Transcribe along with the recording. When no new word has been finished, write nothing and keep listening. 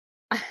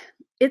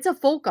It's a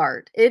folk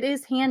art. It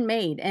is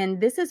handmade,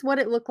 and this is what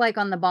it looked like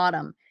on the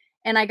bottom.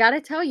 And I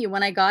gotta tell you,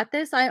 when I got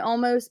this, I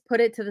almost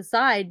put it to the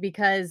side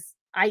because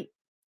I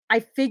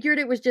figured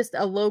it was just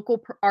a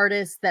local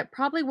artist that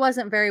probably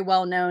wasn't very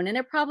well known, and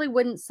it probably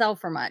wouldn't sell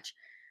for much.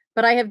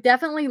 But I have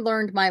definitely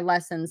learned my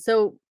lesson.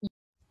 So,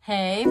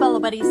 hey, Bolo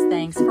buddies,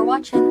 thanks for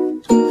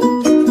watching.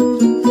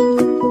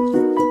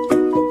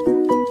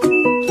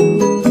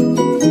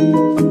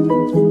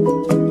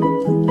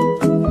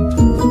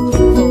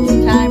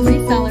 Full-time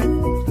reseller.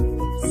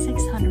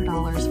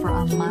 $600 for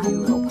a My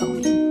Little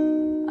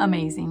Pony.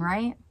 Amazing,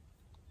 right?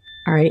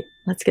 All right,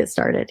 let's get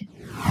started.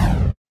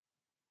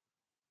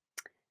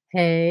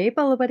 Hey,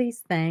 Bolo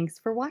buddies, thanks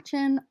for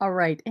watching. All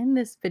right, in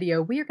this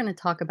video, we are going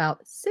to talk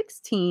about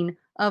 16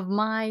 of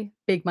my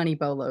big money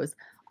bolos,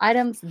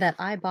 items that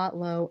I bought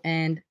low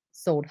and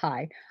sold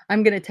high.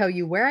 I'm going to tell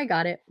you where I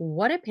got it,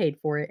 what I paid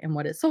for it, and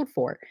what it sold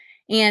for.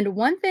 And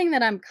one thing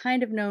that I'm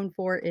kind of known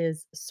for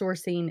is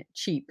sourcing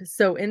cheap.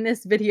 So in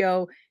this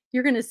video,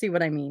 you're going to see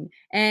what I mean.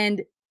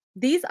 And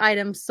these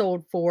items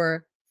sold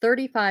for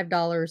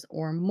 $35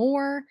 or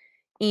more.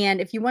 And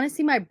if you want to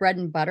see my bread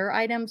and butter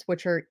items,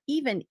 which are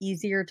even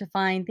easier to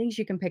find, things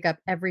you can pick up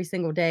every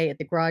single day at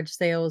the garage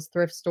sales,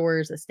 thrift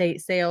stores,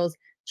 estate sales,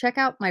 check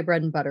out my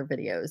bread and butter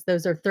videos.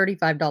 Those are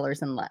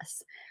 $35 and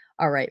less.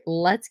 All right,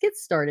 let's get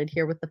started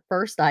here with the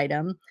first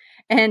item.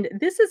 And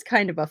this is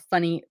kind of a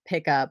funny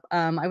pickup.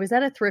 I was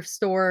at a thrift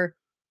store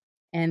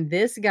and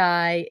this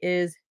guy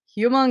is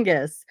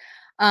humongous.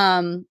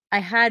 I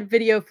had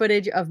video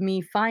footage of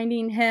me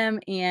finding him,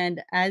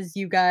 and as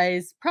you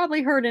guys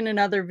probably heard in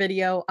another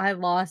video, I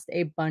lost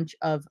a bunch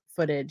of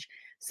footage.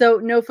 So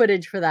no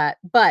footage for that,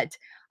 but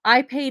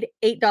I paid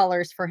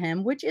 $8 for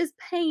him, which is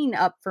paying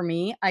up for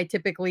me. I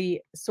typically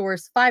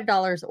source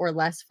 $5 or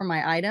less for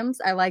my items.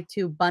 I like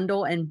to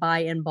bundle and buy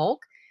in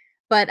bulk.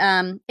 But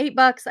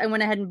 $8, I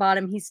went ahead and bought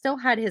him. He still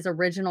had his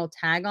original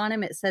tag on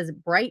him. It says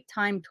Bright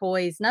Time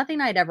Toys,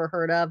 nothing I'd ever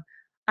heard of.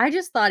 I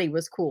just thought he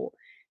was cool.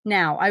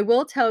 Now, I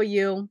will tell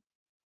you,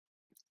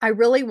 I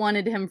really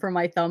wanted him for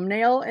my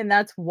thumbnail, and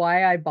that's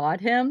why I bought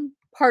him.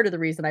 Part of the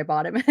reason I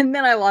bought him. And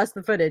then I lost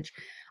the footage.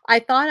 I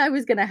thought I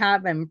was going to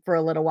have him for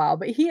a little while,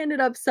 but he ended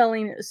up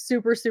selling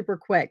super, super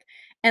quick.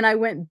 And I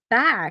went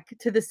back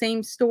to the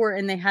same store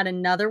and they had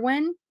another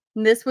one.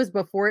 And this was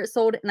before it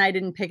sold and I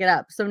didn't pick it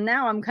up. So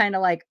now I'm kind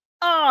of like,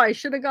 oh, I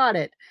should have got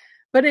it.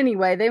 But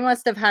anyway, they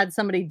must have had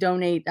somebody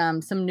donate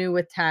some new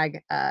with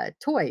tag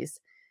toys.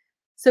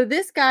 So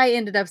this guy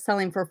ended up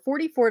selling for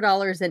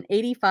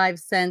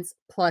 $44.85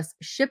 plus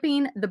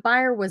shipping. The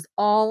buyer was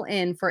all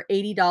in for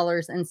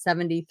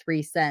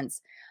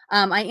 $80.73.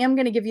 I am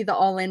going to give you the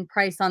all-in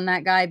price on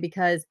that guy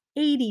because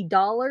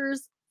 $80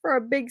 for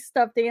a big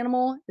stuffed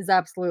animal is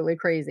absolutely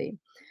crazy.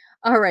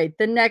 All right,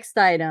 the next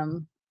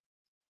item.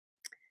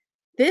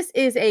 This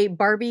is a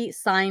Barbie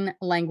sign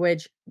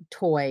language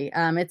toy.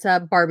 It's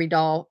a Barbie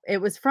doll.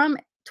 It was from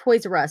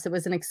Toys R Us. It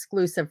was an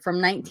exclusive from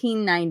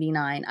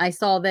 1999. I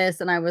saw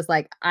this and I was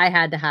like, I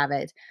had to have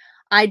it.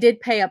 I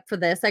did pay up for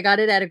this. I got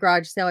it at a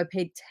garage sale. I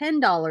paid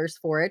 $10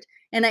 for it,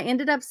 and I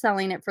ended up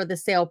selling it for the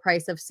sale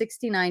price of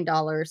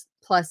 $69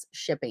 plus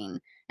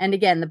shipping. And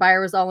again, the buyer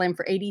was all in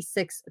for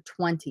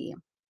 $86.20.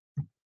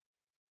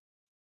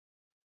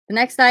 The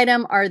next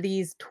item are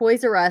these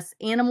Toys R Us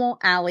Animal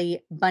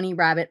Alley Bunny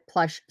Rabbit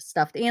plush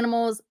stuffed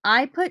animals.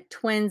 I put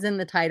twins in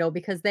the title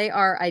because they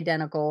are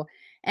identical.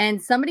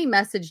 And somebody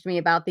messaged me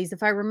about these.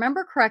 If I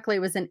remember correctly, it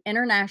was an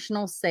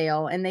international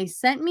sale, and they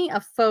sent me a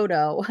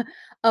photo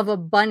of a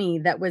bunny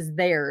that was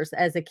theirs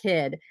as a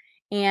kid.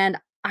 And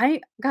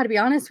I got to be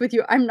honest with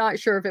you, I'm not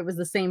sure if it was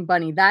the same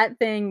bunny. That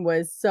thing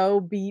was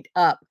so beat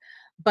up.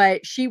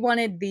 But she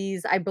wanted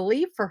these, I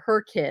believe, for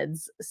her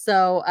kids.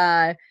 So,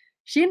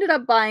 she ended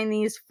up buying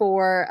these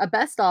for a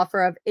best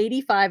offer of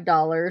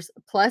 $85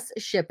 plus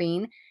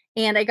shipping.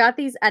 And I got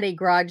these at a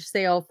garage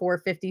sale for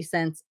 50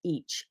 cents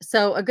each.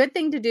 So a good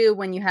thing to do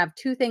when you have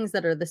two things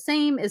that are the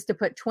same is to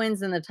put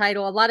twins in the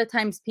title. A lot of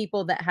times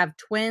people that have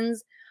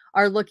twins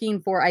are looking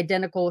for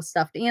identical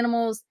stuffed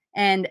animals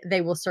and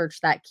they will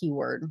search that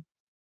keyword.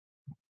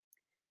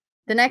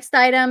 The next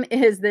item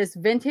is this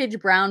vintage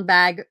brown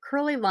bag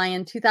Curly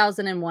Lion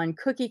 2001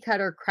 cookie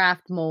cutter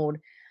craft mold.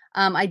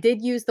 I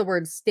did use the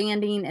word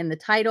standing in the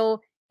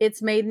title.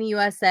 It's made in the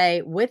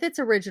USA with its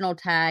original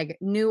tag,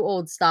 new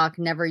old stock,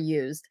 never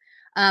used.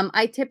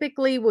 I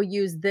typically will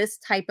use this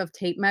type of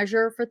tape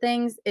measure for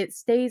things. It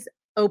stays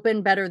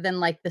open better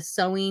than like the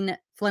sewing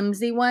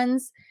flimsy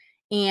ones.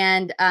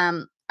 And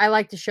I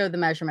like to show the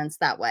measurements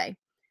that way.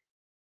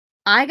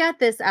 I got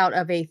this out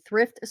of a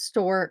thrift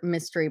store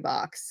mystery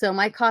box. So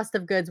my cost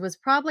of goods was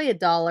probably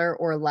 $1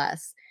 or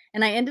less.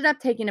 And I ended up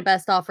taking a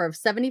best offer of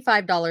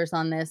 $75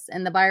 on this,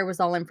 and the buyer was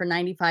all in for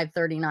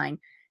 $95.39.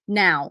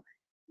 Now,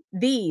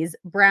 these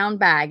Brown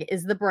Bag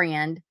is the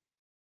brand.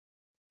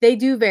 They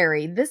do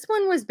vary. This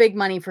one was big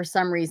money for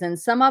some reason.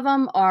 Some of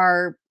them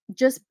are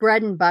just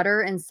bread and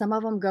butter, and some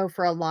of them go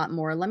for a lot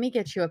more. Let me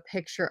get you a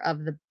picture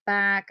of the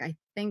back. I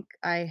think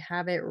I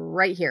have it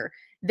right here.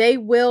 They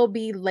will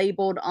be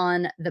labeled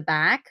on the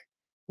back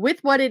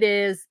with what it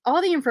is,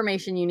 all the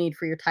information you need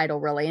for your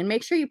title, really, and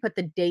make sure you put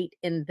the date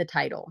in the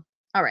title.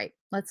 All right,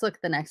 let's look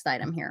at the next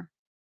item here.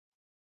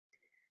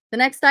 The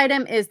next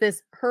item is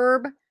this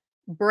Herb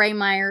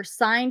Braymeyer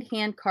signed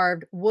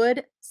hand-carved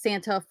wood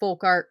Santa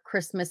folk art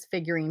Christmas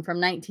figurine from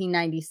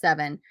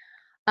 1997.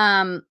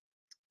 Um,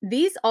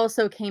 these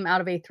also came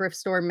out of a thrift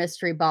store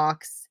mystery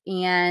box,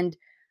 and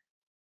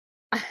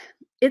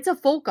it's a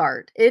folk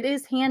art. It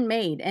is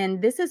handmade,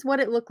 and this is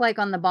what it looked like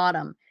on the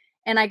bottom.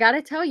 And I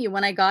gotta tell you,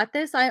 when I got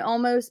this, I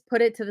almost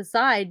put it to the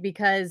side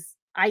because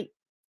I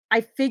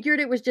figured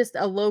it was just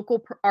a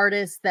local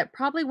artist that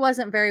probably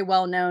wasn't very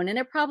well known, and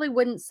it probably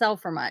wouldn't sell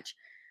for much.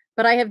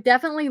 But I have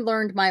definitely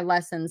learned my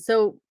lesson.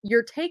 So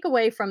your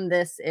takeaway from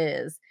this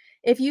is,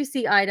 if you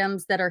see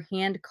items that are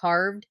hand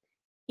carved,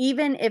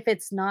 even if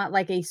it's not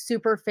like a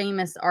super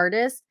famous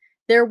artist,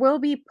 there will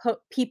be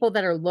people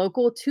that are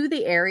local to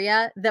the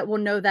area that will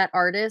know that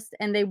artist,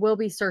 and they will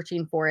be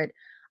searching for it.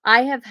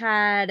 I have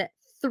had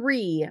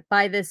 3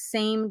 by this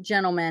same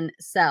gentleman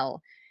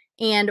sell,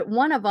 and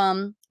one of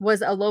them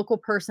was a local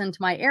person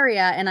to my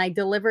area, and I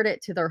delivered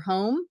it to their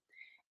home,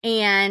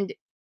 and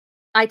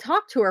I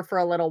talked to her for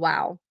a little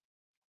while.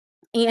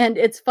 And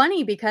it's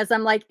funny because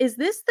I'm like, "Is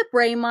this the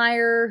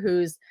Braymeyer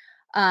whose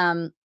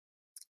um,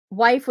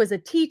 wife was a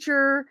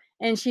teacher?"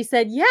 And she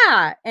said,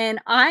 "Yeah." And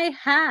I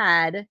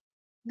had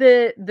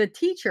the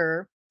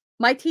teacher,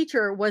 my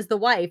teacher was the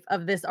wife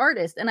of this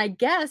artist, and I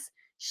guess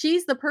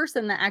she's the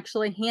person that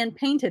actually hand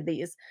painted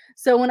these.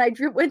 So when I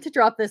went to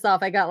drop this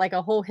off, I got like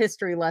a whole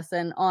history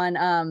lesson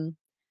on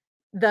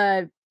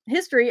the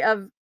history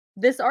of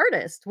this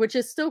artist, which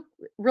is still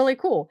really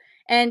cool.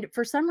 And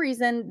for some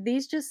reason,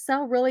 these just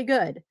sell really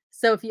good.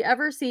 So if you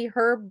ever see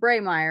Herb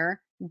Braymeyer,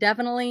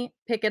 definitely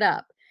pick it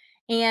up.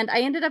 And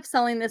I ended up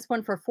selling this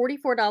one for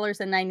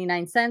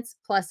 $44.99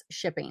 plus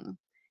shipping.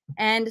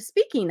 And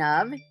speaking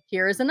of,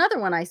 here is another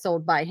one I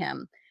sold by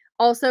him.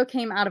 Also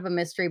came out of a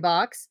mystery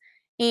box.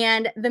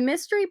 And the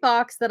mystery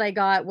box that I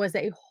got was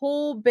a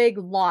whole big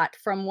lot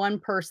from one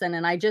person,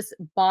 and I just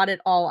bought it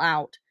all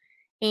out.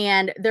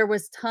 And there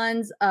was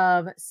tons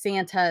of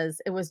Santas.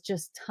 It was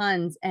just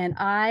tons. And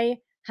I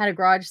had a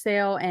garage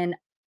sale, and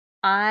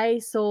I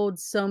sold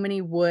so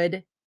many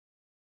wood.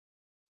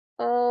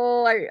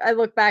 Oh, I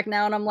look back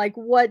now and I'm like,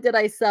 what did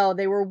I sell?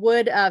 They were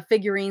wood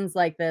figurines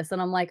like this.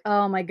 And I'm like,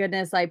 oh my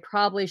goodness, I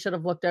probably should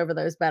have looked over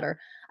those better.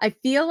 I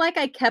feel like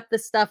I kept the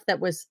stuff that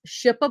was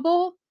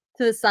shippable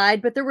to the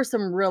side, but there were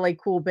some really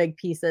cool big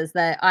pieces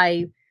that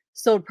I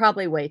sold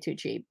probably way too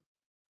cheap.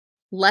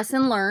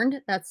 Lesson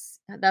learned. That's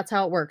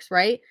how it works,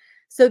 right?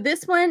 So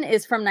this one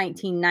is from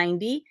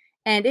 1990,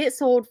 and it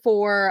sold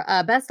for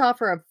a best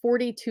offer of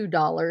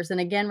 $42. And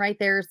again, right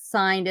there, it's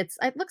signed. It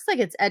looks like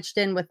it's etched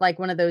in with like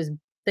one of those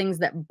things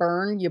that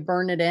burn. You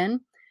burn it in.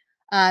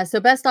 So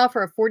best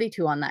offer of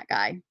 42 on that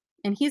guy.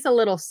 And he's a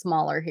little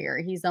smaller here.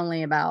 He's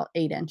only about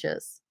 8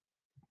 inches.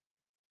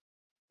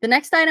 The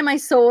next item I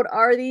sold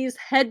are these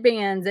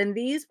headbands, and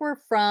these were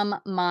from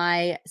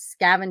my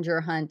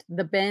scavenger hunt,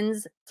 the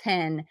BINS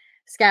 10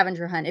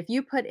 scavenger hunt. If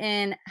you put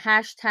in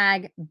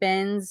hashtag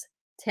BINS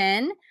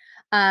 10,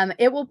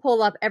 it will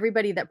pull up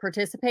everybody that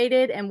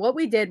participated. And what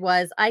we did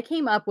was I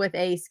came up with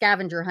a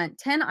scavenger hunt,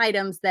 10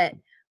 items that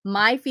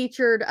my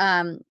featured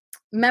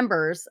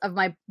members of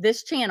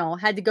this channel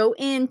had to go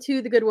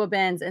into the Goodwill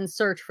bins and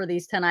search for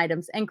these 10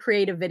 items and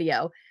create a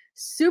video.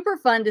 Super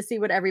fun to see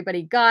what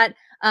everybody got.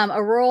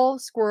 A rural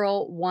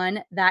squirrel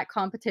won that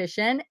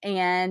competition,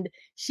 and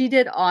she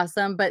did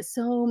awesome, but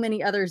so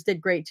many others did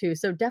great too.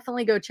 So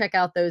definitely go check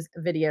out those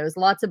videos.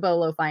 Lots of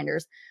Bolo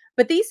finders.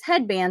 But these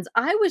headbands,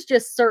 I was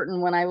just certain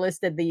when I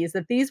listed these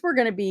that these were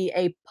going to be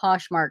a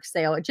Poshmark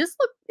sale.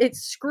 It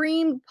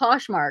screamed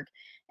Poshmark,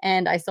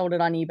 and I sold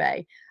it on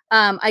eBay.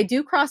 I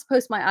do cross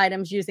post my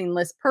items using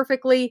List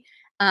Perfectly.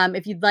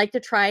 If you'd like to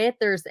try it,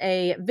 there's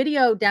a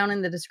video down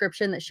in the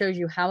description that shows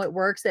you how it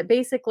works. It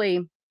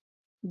basically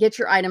gets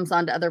your items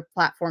onto other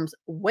platforms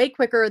way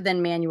quicker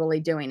than manually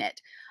doing it.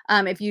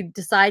 If you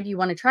decide you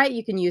want to try it,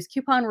 you can use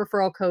coupon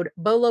referral code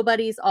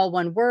bolobuddies, all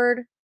one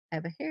word. I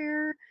have a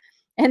hair.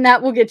 And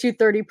that will get you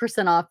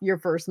 30% off your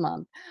first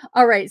month.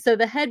 All right. So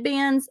the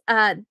headbands,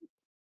 there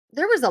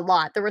was a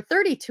lot. There were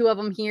 32 of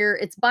them here.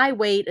 It's by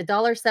weight,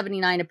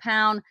 $1.79 a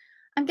pound.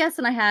 I'm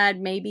guessing I had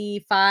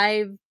maybe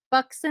 $5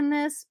 in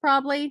this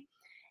probably.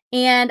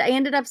 And I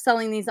ended up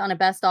selling these on a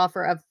best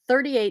offer of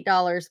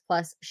 $38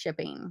 plus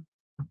shipping.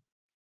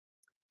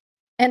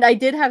 And I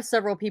did have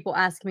several people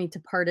ask me to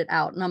part it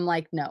out. And I'm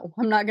like, no,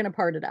 I'm not going to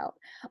part it out.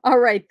 All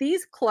right.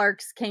 These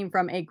Clarks came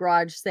from a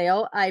garage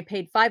sale. I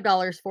paid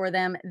 $5 for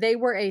them. They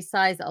were a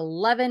size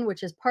 11,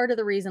 which is part of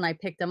the reason I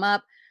picked them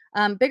up.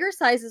 Bigger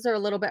sizes are a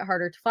little bit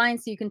harder to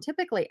find, so you can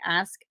typically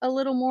ask a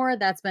little more.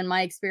 That's been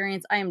my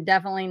experience. I am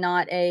definitely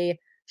not a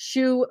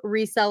shoe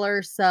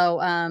reseller, so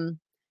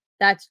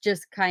that's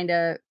just kind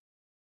of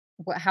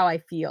how I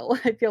feel.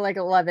 I feel like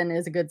 11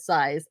 is a good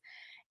size.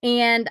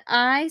 And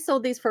I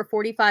sold these for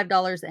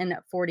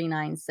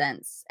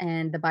 $45.49,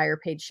 and the buyer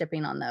paid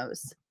shipping on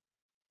those.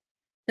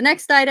 The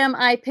next item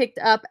I picked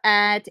up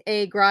at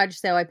a garage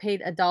sale. I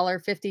paid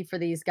 $1.50 for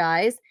these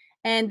guys.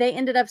 and they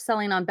ended up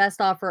selling on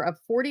best offer of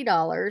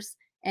 $40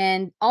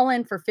 and all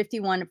in for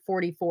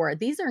 $51.44.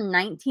 These are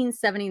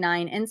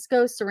 1979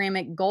 Insco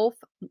ceramic golf,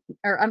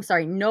 or I'm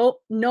sorry, no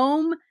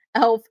gnome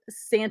elf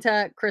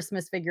Santa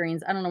Christmas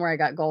figurines. I don't know where I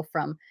got golf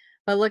from,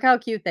 but look how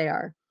cute they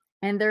are.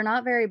 And they're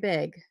not very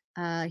big.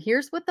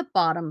 Here's what the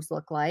bottoms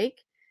look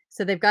like.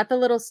 So they've got the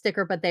little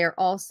sticker, but they are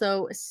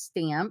also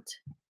stamped.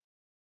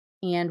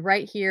 And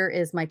right here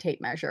is my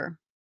tape measure.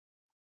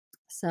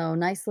 So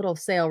nice little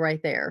sale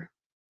right there.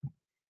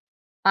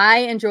 I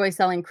enjoy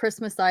selling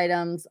Christmas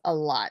items a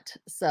lot,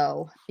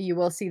 so you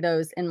will see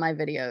those in my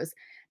videos.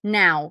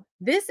 Now,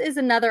 this is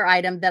another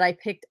item that I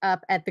picked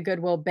up at the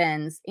Goodwill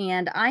bins,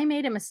 and I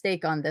made a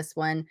mistake on this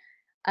one.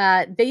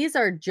 These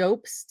are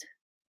Jobst,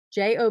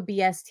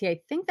 Jobst. I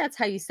think that's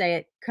how you say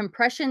it.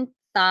 Compression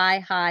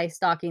thigh-high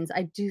stockings.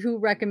 I do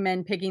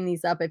recommend picking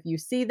these up if you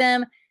see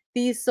them.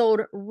 These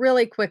sold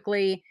really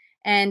quickly,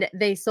 and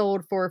they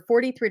sold for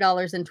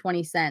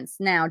 $43.20.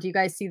 Now, do you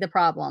guys see the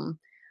problem?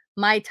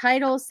 My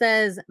title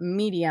says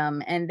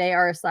medium and they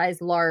are a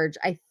size large.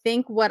 I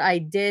think what I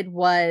did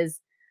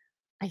was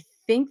I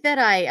think that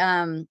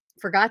I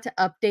forgot to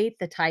update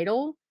the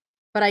title,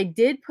 but I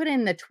did put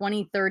in the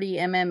 2030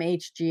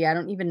 mmHg. I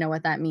don't even know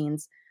what that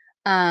means.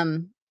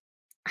 Um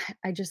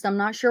I'm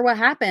not sure what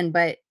happened,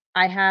 but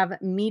I have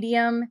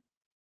medium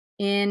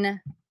in,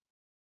 let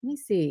me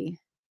see.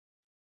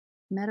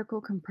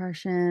 Medical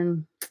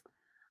compression.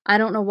 I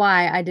don't know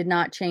why I did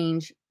not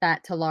change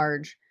that to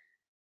large.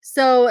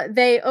 So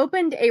they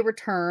opened a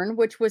return,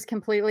 which was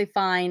completely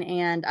fine.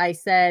 And I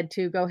said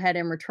to go ahead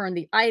and return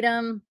the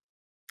item.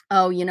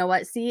 Oh, you know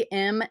what? See,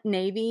 M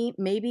navy,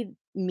 maybe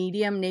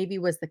medium navy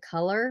was the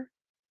color.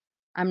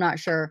 I'm not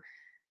sure.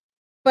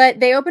 But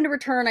they opened a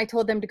return. I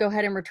told them to go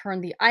ahead and return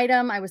the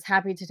item. I was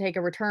happy to take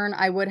a return.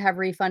 I would have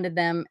refunded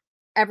them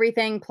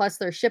everything plus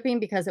their shipping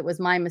because it was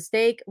my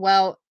mistake.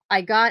 Well,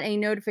 I got a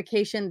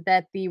notification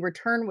that the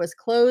return was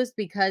closed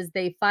because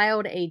they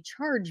filed a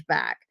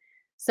chargeback.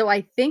 So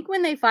I think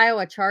when they file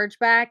a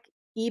chargeback,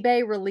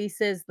 eBay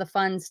releases the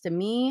funds to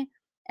me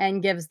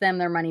and gives them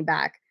their money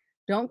back.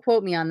 Don't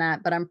quote me on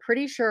that, but I'm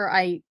pretty sure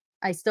I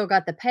still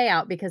got the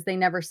payout because they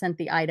never sent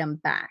the item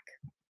back.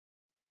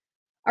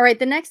 All right,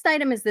 the next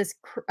item is this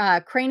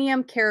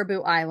Cranium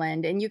Caribou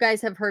Island. And you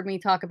guys have heard me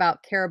talk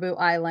about Caribou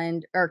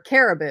Island or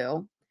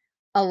Caribou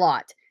a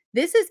lot.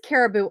 This is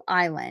Caribou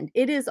Island.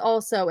 It is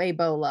also a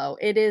bolo.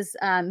 It is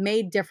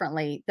made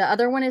differently. The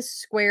other one is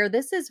square.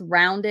 This is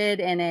rounded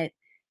and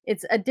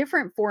it's a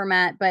different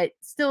format, but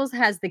still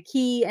has the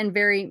key and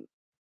very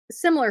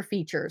similar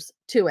features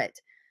to it.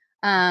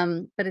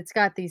 But it's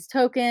got these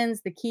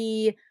tokens, the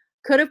key.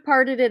 Could have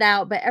parted it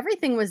out, but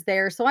everything was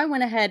there. So I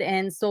went ahead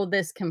and sold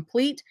this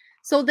complete.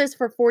 Sold this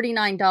for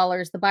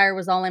 $49. The buyer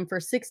was all in for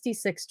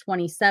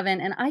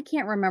 $66.27. And I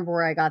can't remember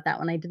where I got that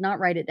one. I did not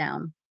write it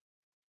down.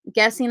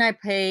 Guessing I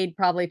paid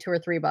probably $2 or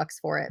 $3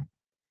 for it.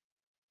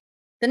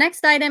 The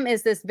next item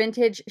is this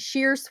vintage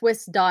sheer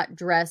Swiss dot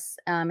dress.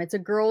 It's a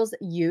girl's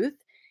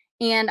youth.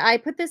 And I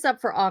put this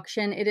up for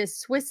auction. It is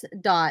Swiss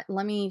dot.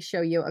 Let me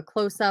show you a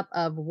close-up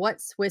of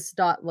what Swiss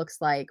dot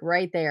looks like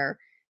right there.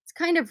 It's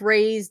kind of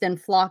raised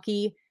and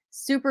flocky.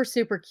 Super,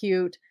 super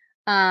cute.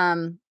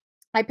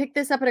 I picked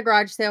this up at a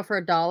garage sale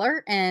for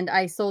 $1 and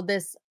I sold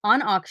this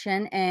on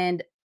auction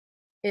and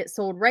it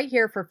sold right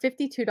here for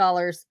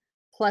 $52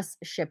 plus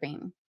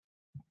shipping.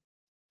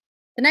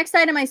 The next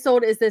item I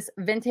sold is this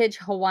vintage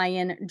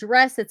Hawaiian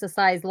dress. It's a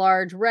size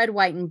large, red,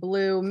 white, and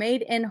blue,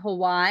 made in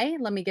Hawaii.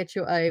 Let me get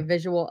you a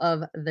visual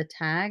of the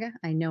tag.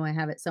 I know I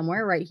have it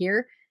somewhere right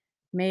here.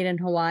 Made in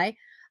Hawaii.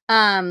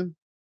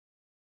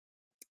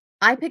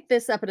 I picked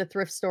this up at a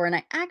thrift store and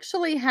I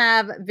actually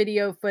have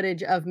video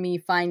footage of me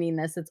finding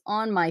this. It's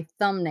on my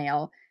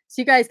thumbnail.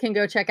 So you guys can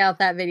go check out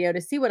that video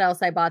to see what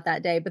else I bought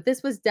that day. But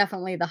this was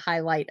definitely the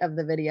highlight of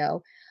the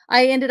video.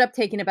 I ended up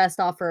taking a best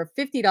offer of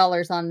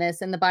 $50 on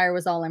this and the buyer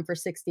was all in for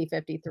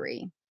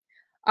 $60.53.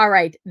 All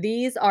right,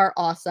 these are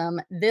awesome.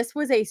 This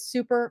was a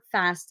super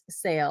fast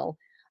sale.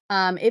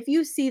 If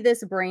you see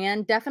this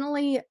brand,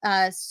 definitely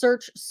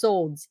search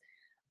solds.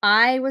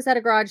 I was at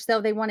a garage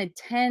sale. They wanted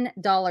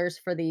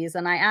 $10 for these.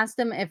 And I asked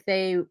them if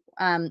they,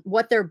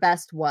 what their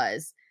best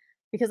was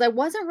because I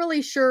wasn't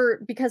really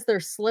sure because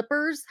they're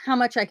slippers, how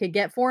much I could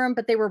get for them,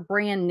 but they were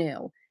brand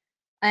new.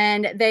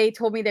 And they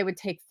told me they would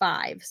take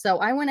 5. So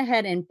I went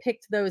ahead and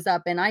picked those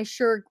up. And I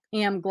sure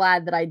am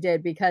glad that I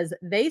did because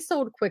they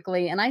sold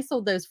quickly. And I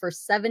sold those for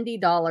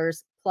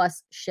 $70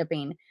 plus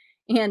shipping.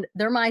 And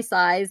they're my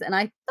size. And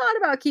I thought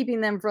about keeping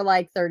them for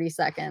like 30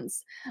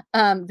 seconds.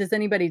 Does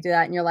anybody do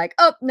that? And you're like,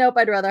 oh, nope,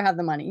 I'd rather have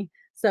the money.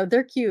 So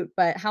they're cute.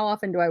 But how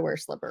often do I wear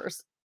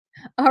slippers?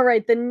 All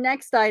right. The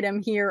next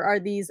item here are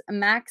these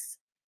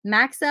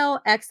Maxell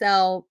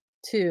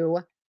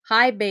XL2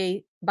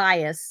 high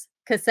bias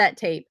cassette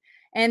tape.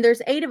 And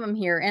there's 8 of them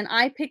here. And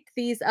I picked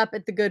these up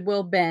at the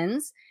Goodwill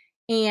bins.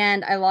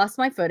 And I lost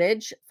my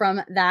footage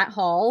from that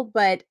haul.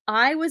 But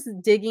I was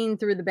digging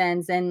through the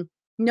bins and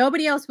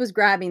nobody else was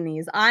grabbing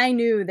these. I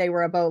knew they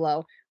were a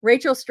bolo.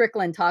 Rachel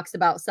Strickland talks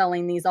about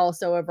selling these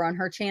also over on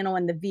her channel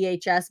and the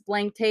VHS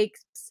blank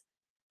tapes.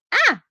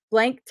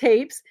 blank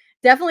tapes.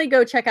 Definitely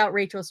go check out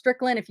Rachel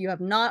Strickland if you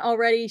have not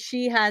already.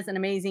 She has an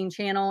amazing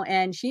channel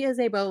and she is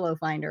a bolo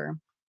finder.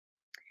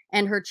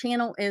 And her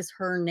channel is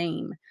her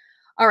name.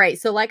 All right,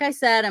 so like I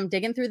said, I'm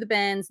digging through the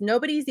bins.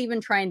 Nobody's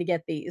even trying to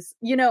get these.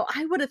 You know,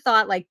 I would have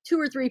thought like 2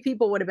 or 3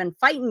 people would have been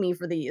fighting me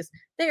for these.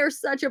 They are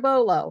such a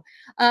bolo.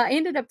 I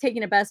ended up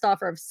taking a best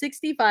offer of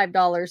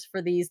 $65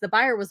 for these. The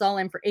buyer was all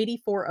in for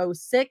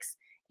 $84.06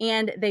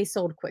 and they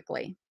sold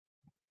quickly.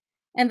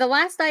 And the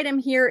last item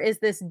here is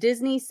this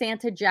Disney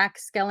Santa Jack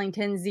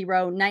Skellington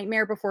Zero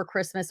Nightmare Before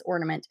Christmas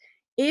ornament.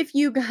 If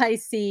you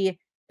guys see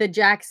the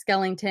Jack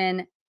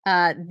Skellington,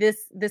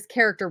 this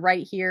character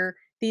right here,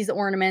 these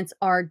ornaments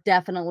are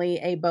definitely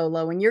a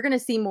bolo, and you're going to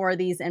see more of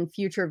these in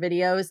future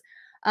videos.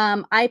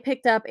 I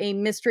picked up a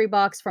mystery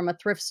box from a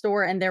thrift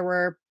store, and there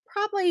were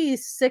probably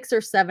 6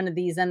 or 7 of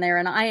these in there,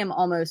 and I am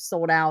almost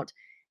sold out.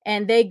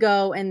 And they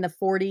go in the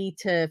 $40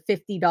 to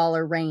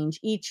 $50 range,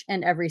 each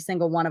and every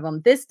single one of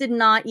them. This did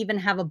not even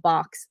have a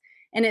box,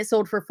 and it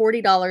sold for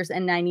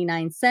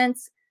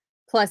 $40.99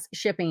 plus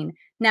shipping.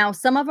 Now,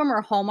 some of them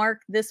are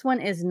Hallmark. This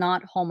one is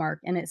not Hallmark,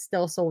 and it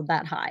still sold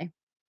that high.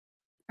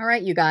 All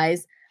right, you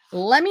guys,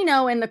 let me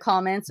know in the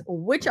comments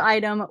which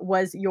item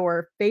was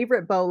your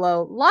favorite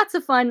bolo. Lots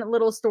of fun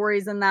little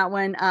stories in that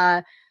one.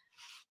 I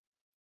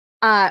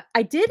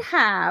did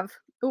have,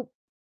 oh,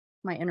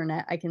 my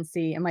internet, I can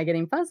see. Am I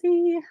getting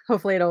fuzzy?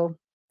 Hopefully it'll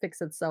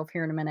fix itself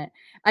here in a minute.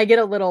 I get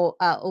a little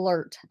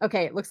alert.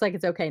 Okay, it looks like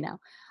it's okay now.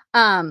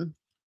 Nope,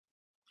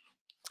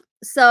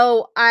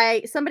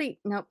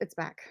 it's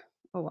back.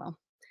 Oh, well.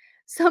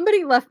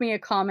 Somebody left me a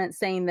comment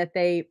saying that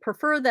they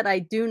prefer that I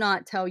do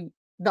not tell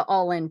the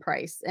all-in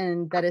price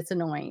and that it's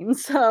annoying.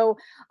 So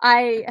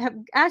I have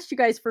asked you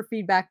guys for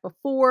feedback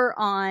before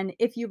on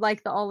if you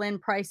like the all-in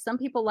price. Some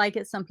people like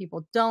it, some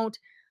people don't.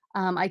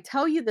 I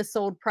tell you the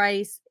sold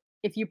price.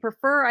 If you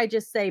prefer, I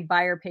just say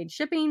buyer paid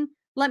shipping.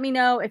 Let me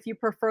know. If you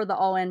prefer the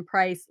all-in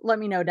price, let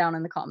me know down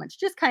in the comments.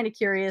 Just kind of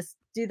curious.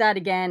 Do that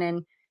again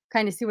and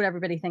kind of see what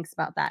everybody thinks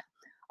about that.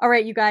 All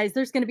right, you guys,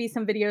 there's going to be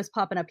some videos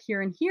popping up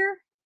here and here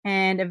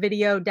and a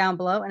video down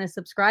below and a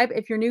subscribe.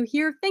 If you're new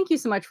here, thank you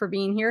so much for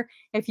being here.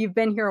 If you've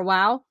been here a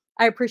while,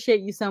 I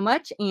appreciate you so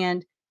much.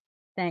 And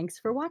thanks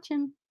for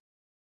watching.